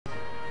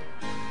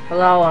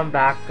Hello, I'm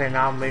back, and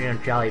now I'm eating a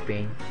jelly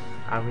bean.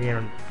 I'm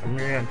eating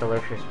a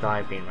delicious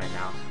jelly bean right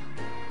now.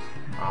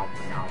 No.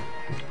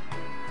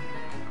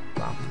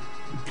 Well.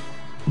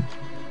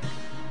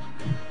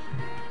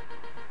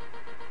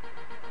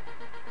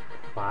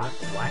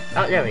 What?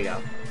 Oh, there we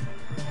go.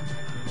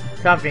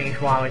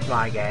 Something's wrong with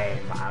my game.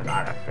 I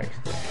gotta fix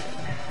this.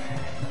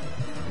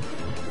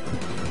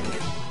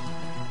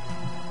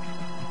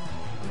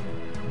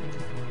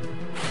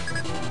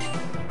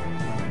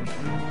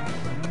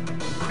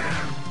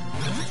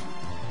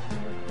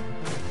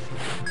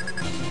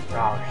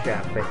 Oh shit,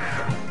 I'm fixing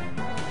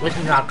this. This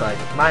is not good.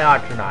 My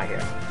odds are not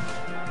here.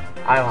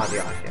 I don't want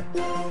the odds here.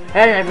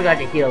 And I forgot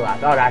to heal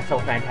up. Oh, that's so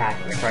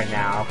fantastic right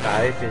now.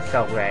 Okay, this is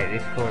so great.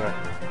 It's cool.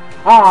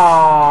 Oh,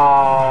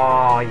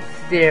 are you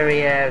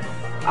serious?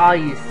 Are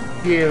you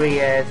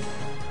serious?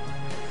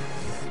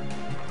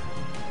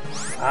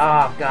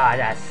 Oh god,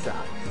 that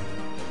sucks.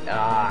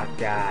 Oh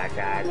god,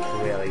 that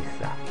really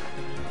sucks.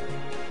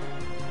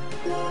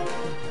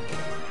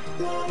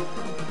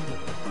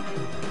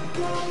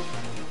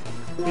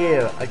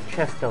 Ew, a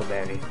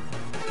chestoberry.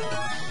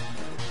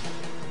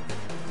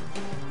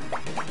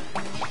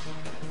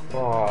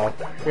 Oh,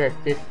 this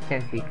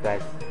can't be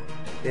good.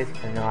 This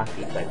cannot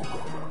be good.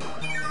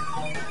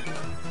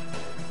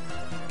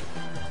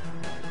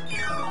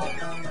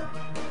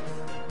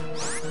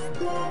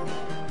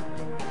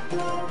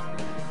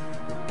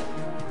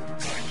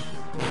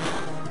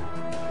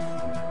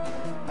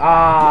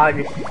 Ah,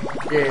 this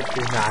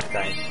is not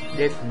good.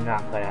 This is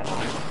not good at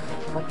all.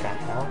 What the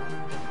hell?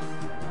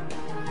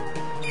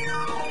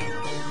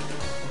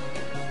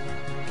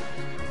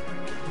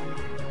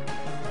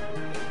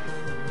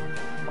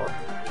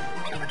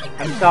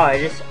 I'm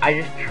sorry, I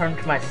just turned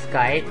to my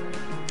Skype,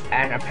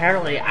 and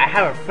apparently I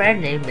have a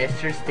friend named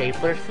Mr.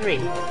 Stapler 3.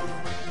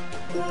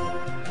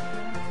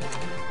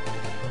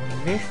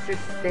 Mr.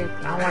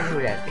 Stapler, I wonder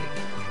who that be.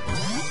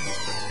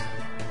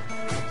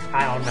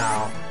 I don't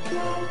know.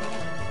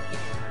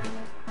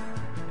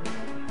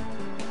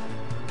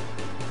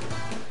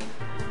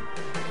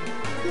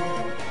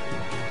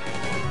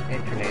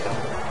 Tornado.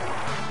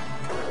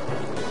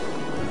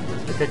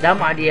 It's a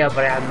dumb idea,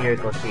 but I have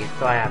miracle seeds,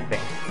 so I have faith.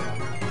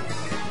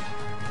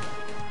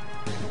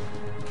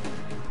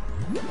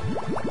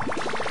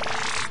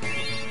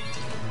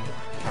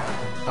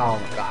 Oh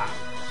my god.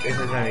 This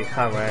is gonna be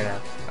covered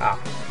up.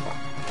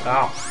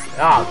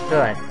 Oh,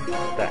 good.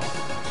 Good.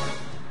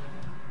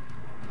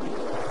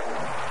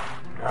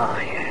 Oh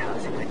yeah, that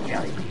was a good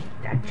jelly bean.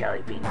 That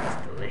jelly bean was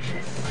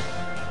delicious.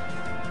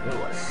 It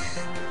was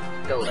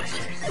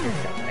delicious.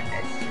 Stuff like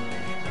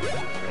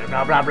this.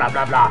 Blah blah blah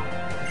blah blah.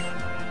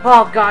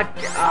 Oh god,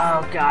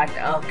 oh god,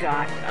 oh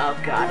god, oh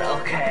god,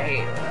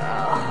 okay.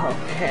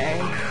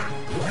 Okay.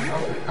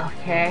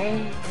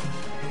 Okay.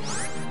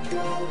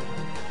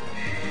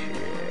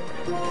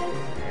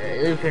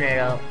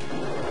 Tornado.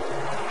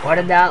 What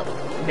about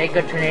make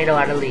a tornado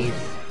out of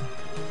leaves?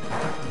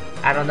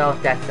 I don't know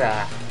if that's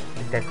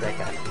like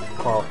a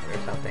quote or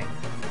something.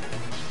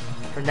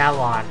 From now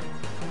on.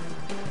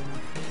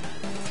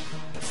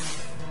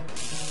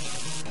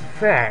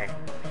 Fair.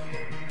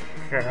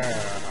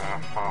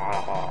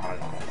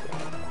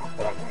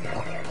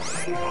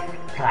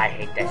 I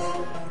hate this.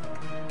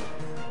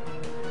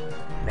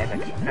 Mega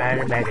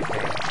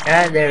Train.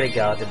 And there we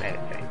go, the Mega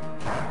Train.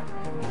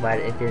 But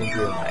it didn't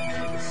do much.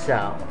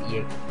 So,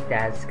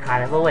 that's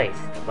kind of a waste,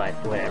 but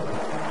whatever.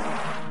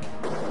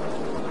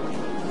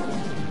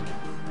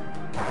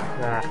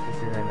 This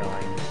is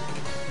annoying.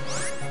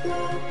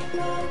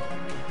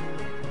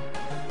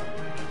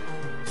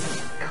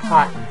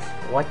 Cottons.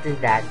 What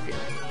did that do?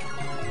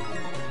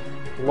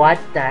 What?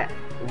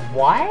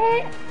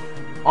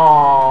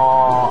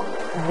 Oh,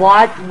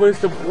 what was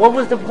the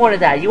point of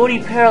that? You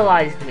already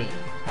paralyzed me.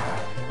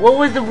 What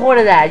was the point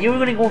of that? You were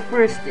gonna go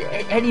first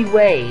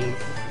anyways.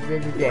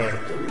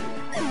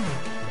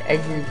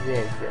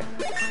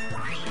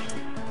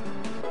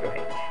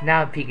 Right.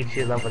 Now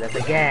Pikachu leveled up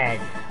again.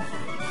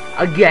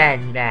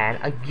 Again, man.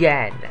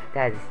 Again.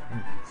 That is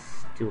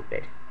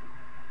stupid.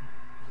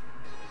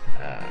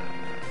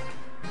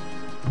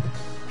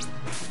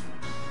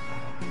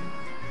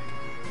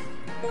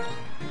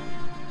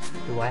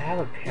 Do I have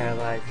a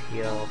paralyzed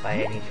heal by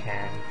any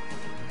chance?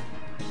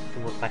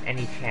 By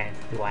any chance,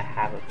 do I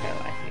have a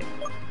paralyzed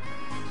heal?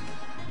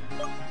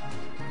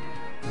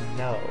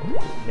 No.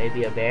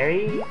 Maybe a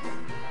berry?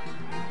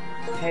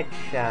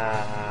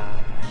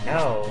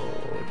 No.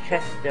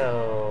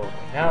 Chesto.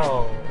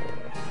 No.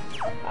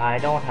 I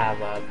don't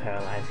have a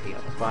paralyzed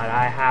heal, but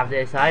I have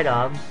this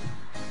item,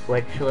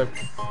 which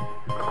looks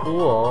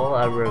cool,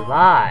 a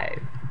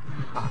revive.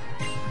 Huh.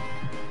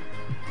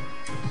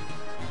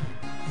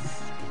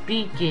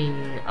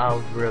 Speaking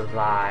of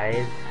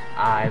revive,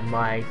 I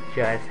might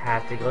just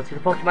have to go to the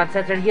Pokemon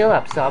Center and heal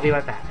up, so I'll be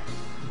right back.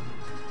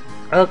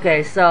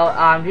 Okay, so,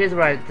 here's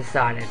what I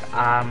decided.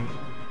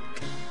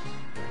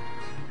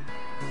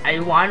 I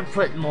want to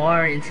put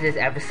more into this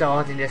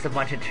episode than just a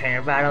bunch of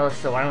trainer battles,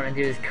 so what I'm going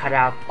to do is cut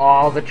out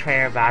all the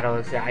trainer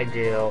battles that I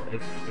do.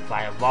 If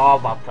I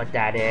evolve, I'll put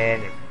that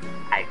in. If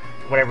I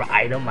whatever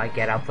item I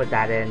get, I'll put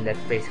that in. That's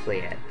basically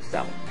it.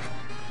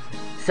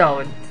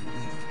 So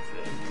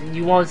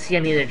you won't see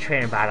any of the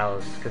trainer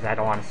battles because I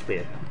don't want to speed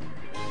it up.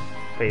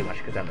 Pretty much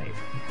because I'm lazy.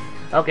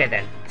 Okay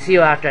then, see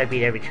you after I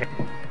beat every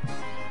trainer.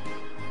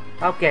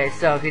 Okay,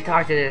 so if you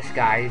talk to this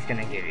guy, he's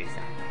gonna give you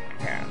something,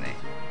 apparently.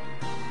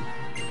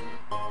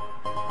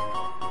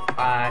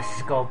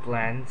 Scope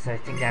lens, I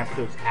think that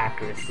improves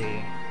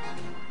accuracy.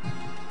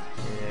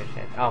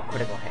 Oh,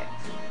 critical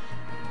hits.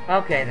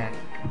 Okay then.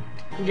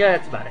 Yeah,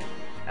 that's about it.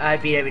 I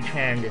beat every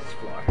trainer on this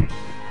floor.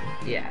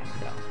 Yeah,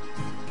 so.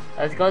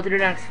 Let's go to the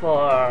next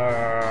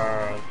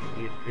floor.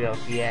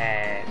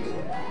 Yeah.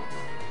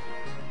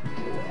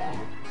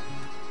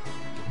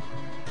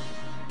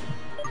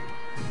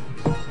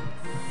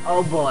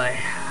 Oh boy.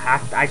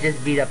 I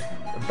just beat up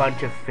a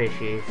bunch of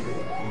fishies.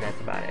 And that's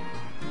about it.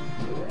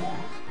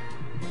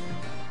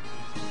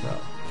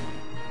 So.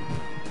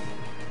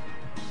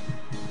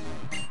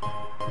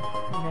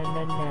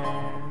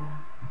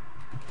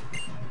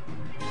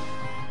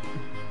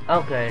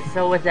 Okay,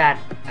 so with that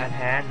at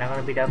hand, I'm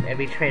gonna beat up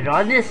every trainer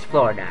on this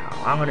floor now.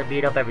 I'm gonna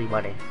beat up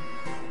everybody.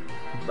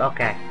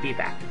 Okay, be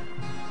back.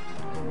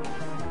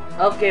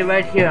 Okay,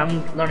 right here,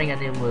 I'm learning a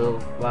new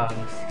move,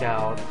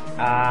 Scout.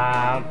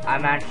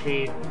 I'm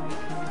actually,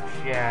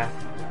 yeah,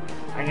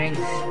 I'm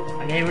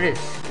getting rid of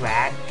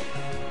Scratch.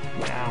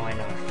 Oh, I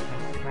know,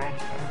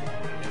 Scratch.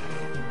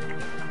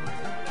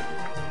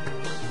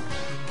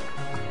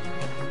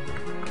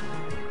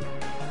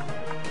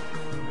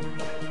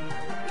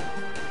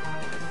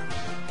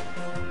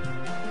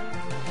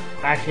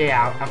 Actually,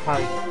 yeah, I'll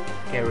probably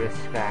get rid of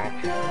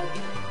Scratch.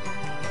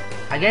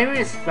 I get rid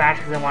of Scratch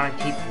because I want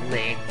to keep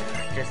Link,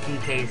 just in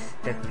case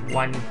that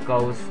one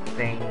ghost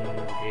thing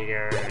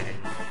here, and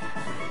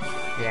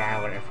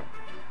yeah, whatever.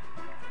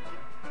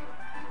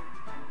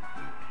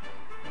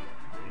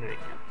 Here we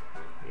go.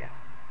 Yeah,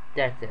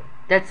 that's it.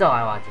 That's all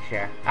I want to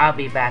share. I'll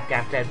be back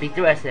after I beat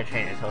the rest of the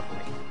trainers,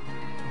 hopefully.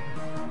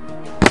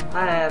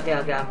 Okay,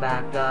 I'm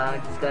back.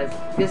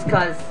 Just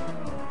cause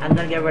I'm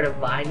gonna get rid of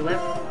Vine Whip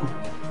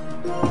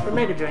for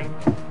Mega Drain.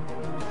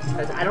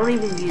 Because I don't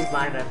even use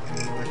Vine Whip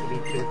anymore, to be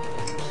truthful.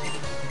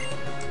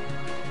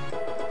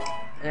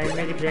 And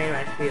Mega Drain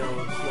I feel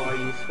more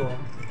useful.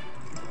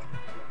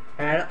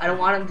 And I don't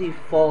want him to be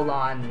full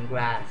on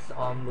grass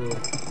on move.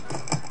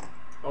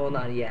 Oh,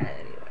 not yet,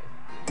 anyway.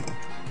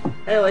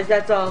 Anyways,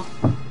 that's all.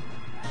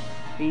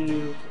 See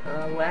you.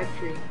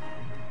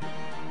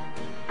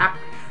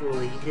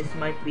 Actually, this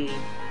might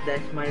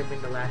have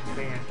been the last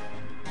trainer.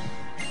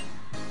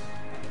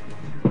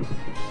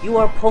 You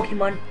are the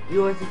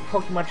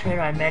Pokemon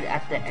trainer I met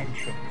at the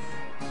entrance.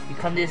 You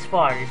come this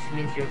far, this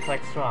means you're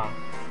quite strong.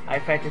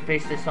 I've heard to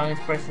face the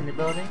strongest person in the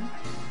building.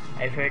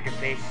 I've heard to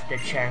face the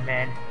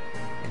chairman.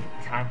 And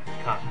time to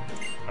come.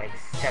 I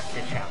accept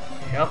the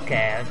challenge.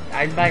 Okay,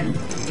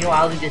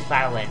 I'll leave this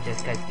battle in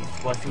just because he's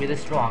supposed to be the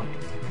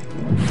strongest.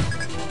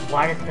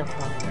 Why does the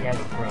fuck he have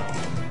a bro?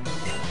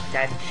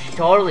 That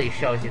totally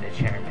shows you the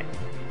chairman.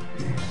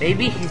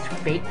 Maybe he's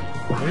fake.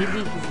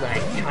 Maybe he's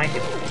like trying to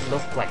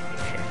look like the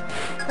chairman.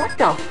 What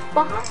the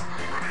fuck?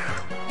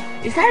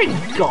 Is that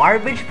a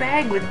garbage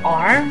bag with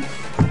arms?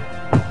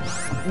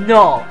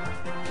 No,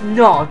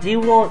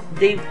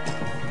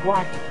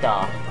 what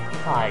the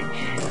fudge?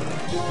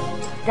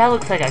 That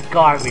looks like a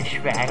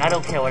garbage bag. I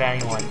don't care what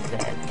anyone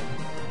says.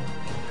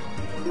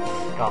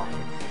 God,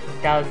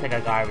 that looks like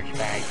a garbage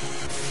bag.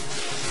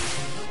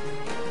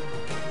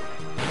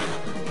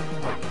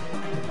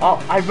 Oh,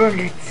 I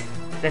burned it.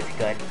 That's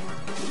good.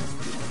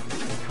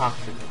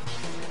 Toxic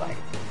spike.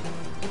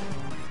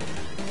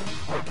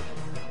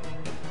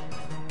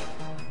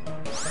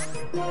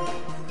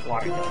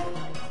 Water gun.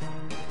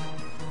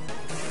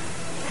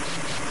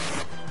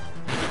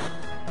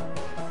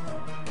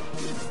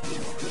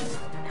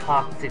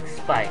 Toxic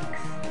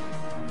spikes.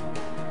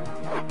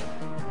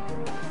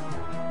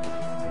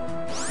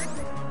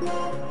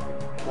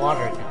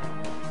 Water gun.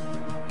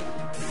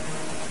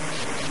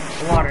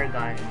 Water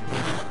gun.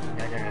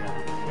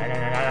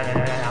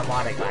 No,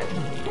 water gun.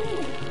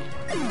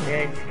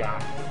 It's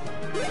gone.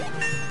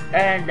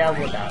 And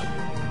double down.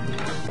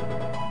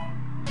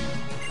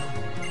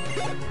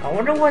 I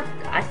wonder what.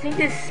 I think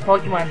this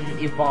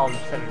Pokemon evolved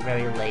at a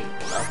very late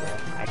level.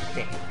 I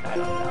think. I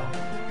don't know.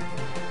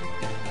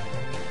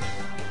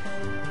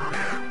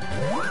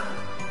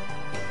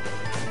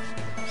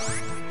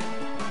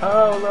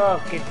 Oh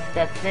look, it's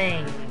that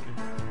thing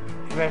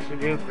Professor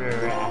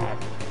Jupiter had.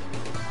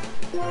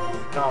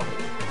 Oh,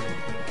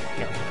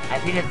 I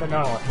think it's a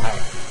normal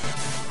type.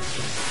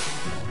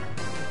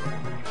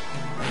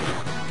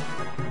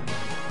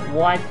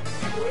 One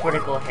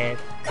critical hit,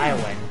 I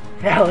win.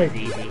 That was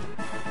easy.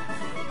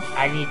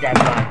 I need that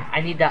bun.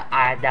 I need that.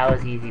 That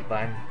was easy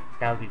bun.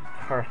 That would be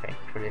perfect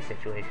for this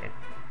situation.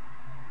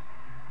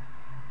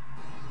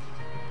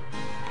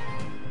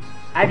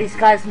 I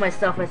disguised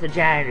myself as a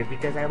janitor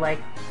because I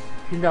like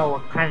to know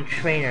what kind of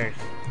trainers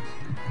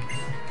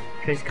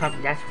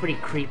come. That's pretty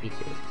creepy,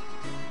 dude.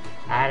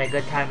 I had a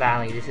good time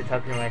battling. This is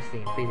talking to my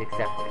Steam. Please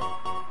accept it.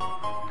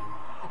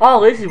 Oh,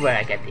 this is where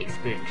I get the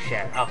experience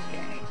share.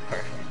 Okay.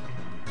 perfect.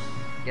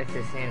 It's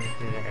the same as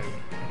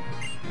everything.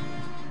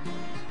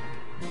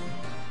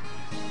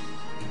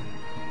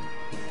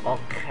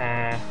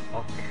 Okay.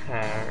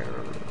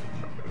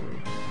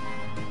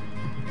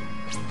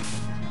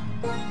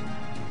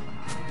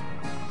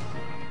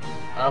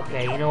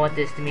 Okay, you know what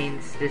this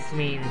means? This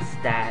means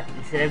that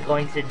instead of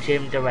going to the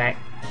gym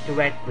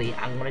directly,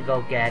 I'm gonna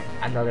go get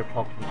another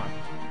Pokemon.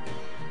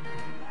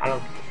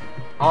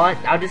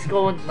 I'll just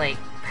go like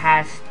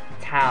past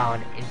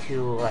town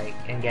into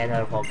and get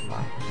another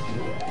Pokemon.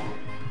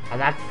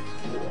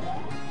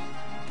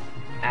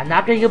 I'm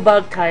not getting a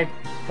bug type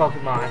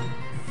Pokemon,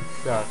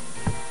 so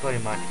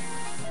pretty much.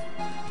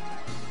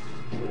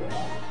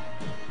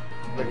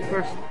 But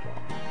first,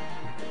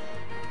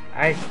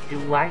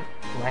 do I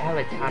have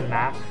a town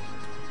map?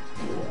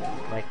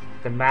 Like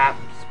the map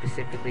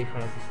specifically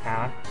from this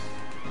town?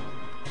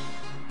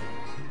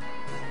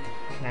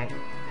 Can I?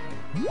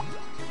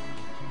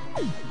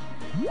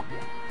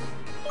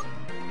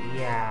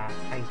 Yeah,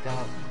 I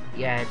don't.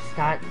 Yeah,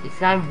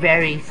 it's not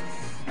very.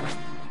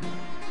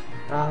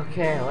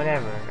 Okay,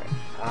 whatever.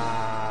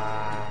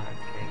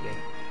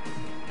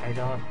 I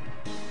don't.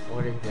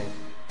 What is this?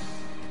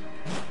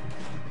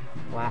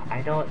 Wow,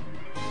 I don't.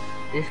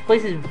 This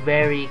place is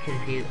very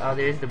confused. Oh,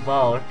 there's the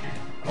boat.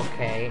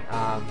 Okay,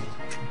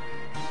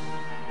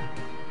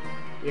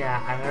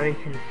 yeah, I'm very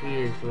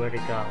confused where to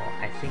go.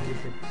 I think this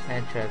is the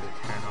center of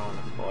the town,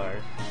 of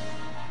course.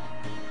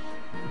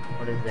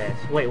 What is this?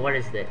 Wait, what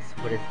is this?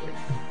 What is this?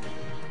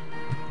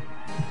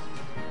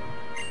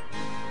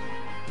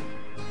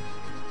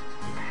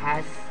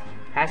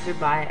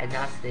 Passerby and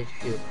now they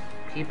shoot.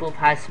 People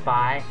pass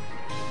by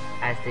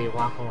as they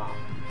walk along.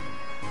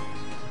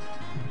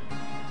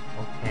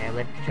 Okay,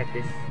 let's check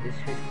this.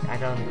 I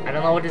don't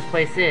know what this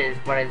place is,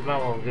 but as well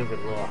we'll give it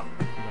a look.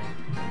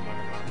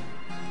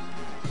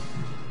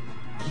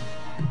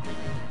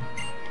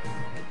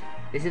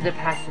 This is the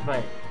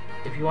passerby.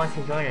 If you want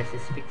to join us,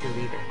 just speak to the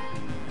leader.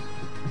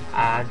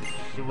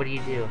 What do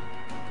you do?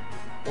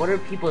 What are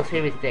people's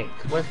favorite things?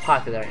 What's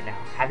popular right now?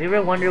 Have you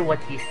ever wondered what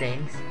these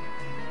things?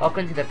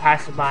 Welcome to the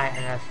Passerby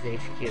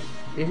Analysis HQ.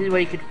 This is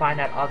where you can find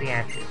out all the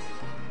answers.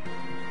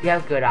 You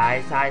have good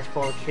eyes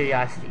full of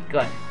curiosity.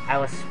 Good. I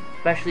will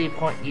specially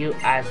appoint you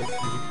as a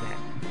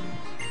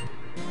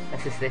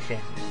statistician.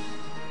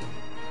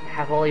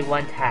 Have only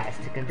one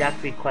task, to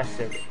conduct request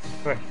surveys.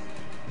 First.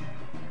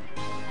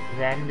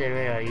 Then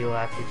you will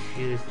have to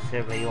choose the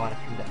survey you want to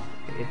conduct.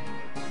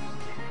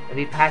 If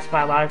you pass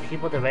by a lot of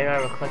people, the radar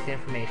will collect the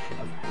information.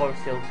 Of course,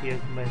 it will be your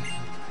permission.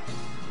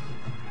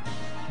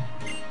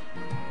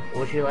 What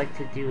would you like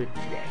to do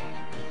today?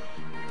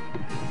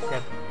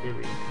 Accept the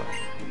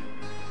request.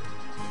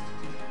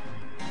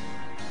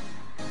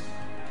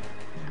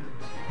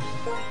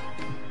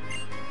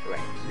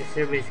 Right. The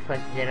survey is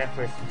collecting data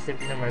for a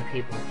specific number of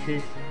people.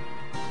 Choose.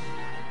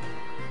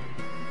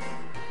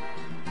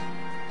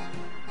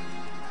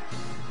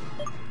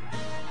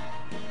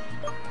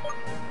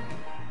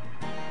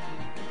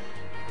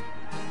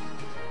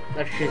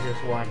 Let's choose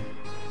this one.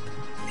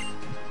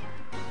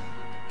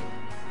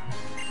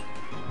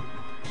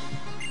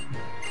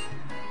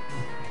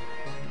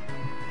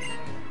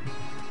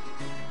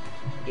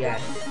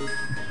 Yes.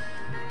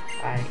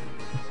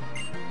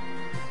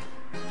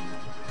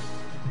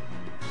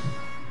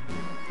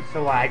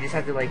 So what, I just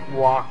have to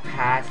walk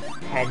past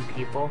 10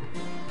 people?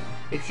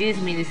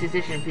 Excuse me, this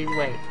physician, please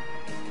wait.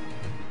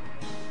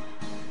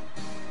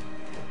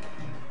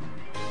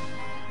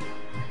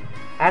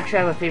 Actually,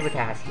 I have a favor to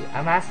ask you.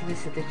 I'm asking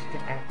this physician to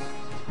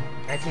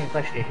answer a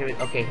questionnaire.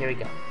 Here we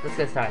go. Let's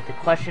get started. The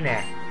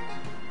questionnaire.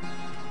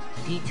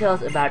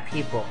 Details about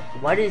people.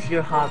 What is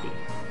your hobby?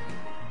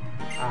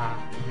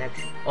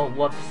 Next. Oh,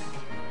 whoops.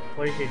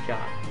 What is your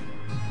job?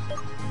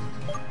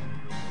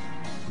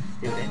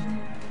 Student.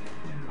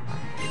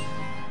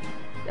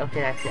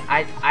 Okay, that's it.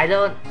 I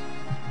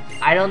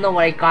don't know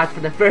what I got for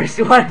the first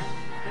one.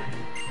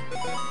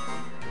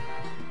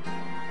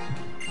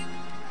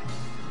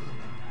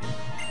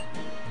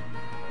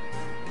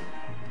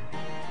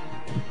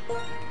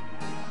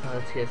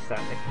 Let's get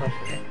started.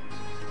 Questionnaire.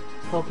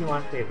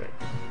 Pokemon favorite.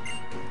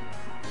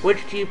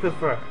 Which do you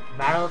prefer?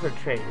 Battles or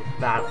trades?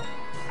 Battle.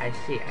 I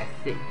see.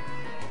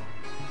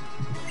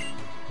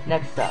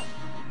 Next up.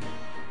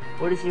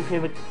 What is your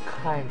favorite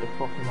kind of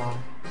Pokemon?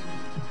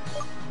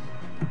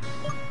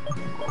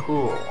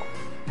 Cool.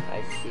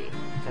 I see.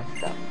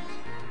 Next up.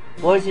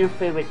 What is your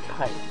favorite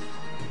type?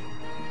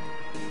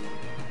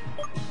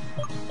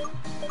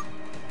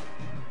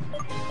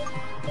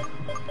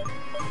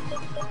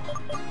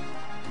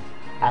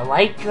 I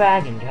like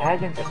dragon.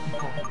 Dragons are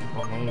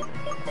amazing.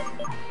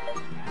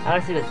 I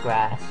want to see this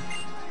grass.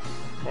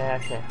 Okay,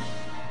 that's it.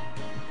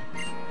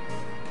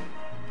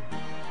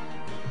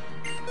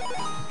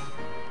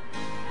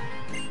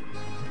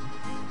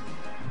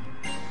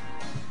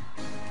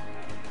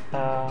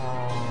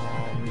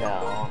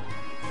 No.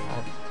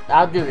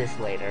 I'll do this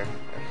later,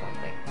 or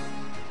something.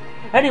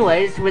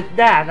 Anyways, with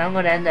that, I'm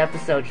going to end the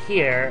episode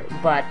here,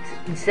 but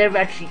instead of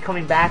actually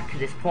coming back to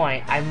this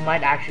point, I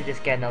might actually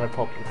just get another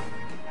Pokemon.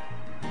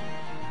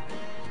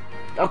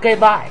 Okay,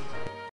 bye.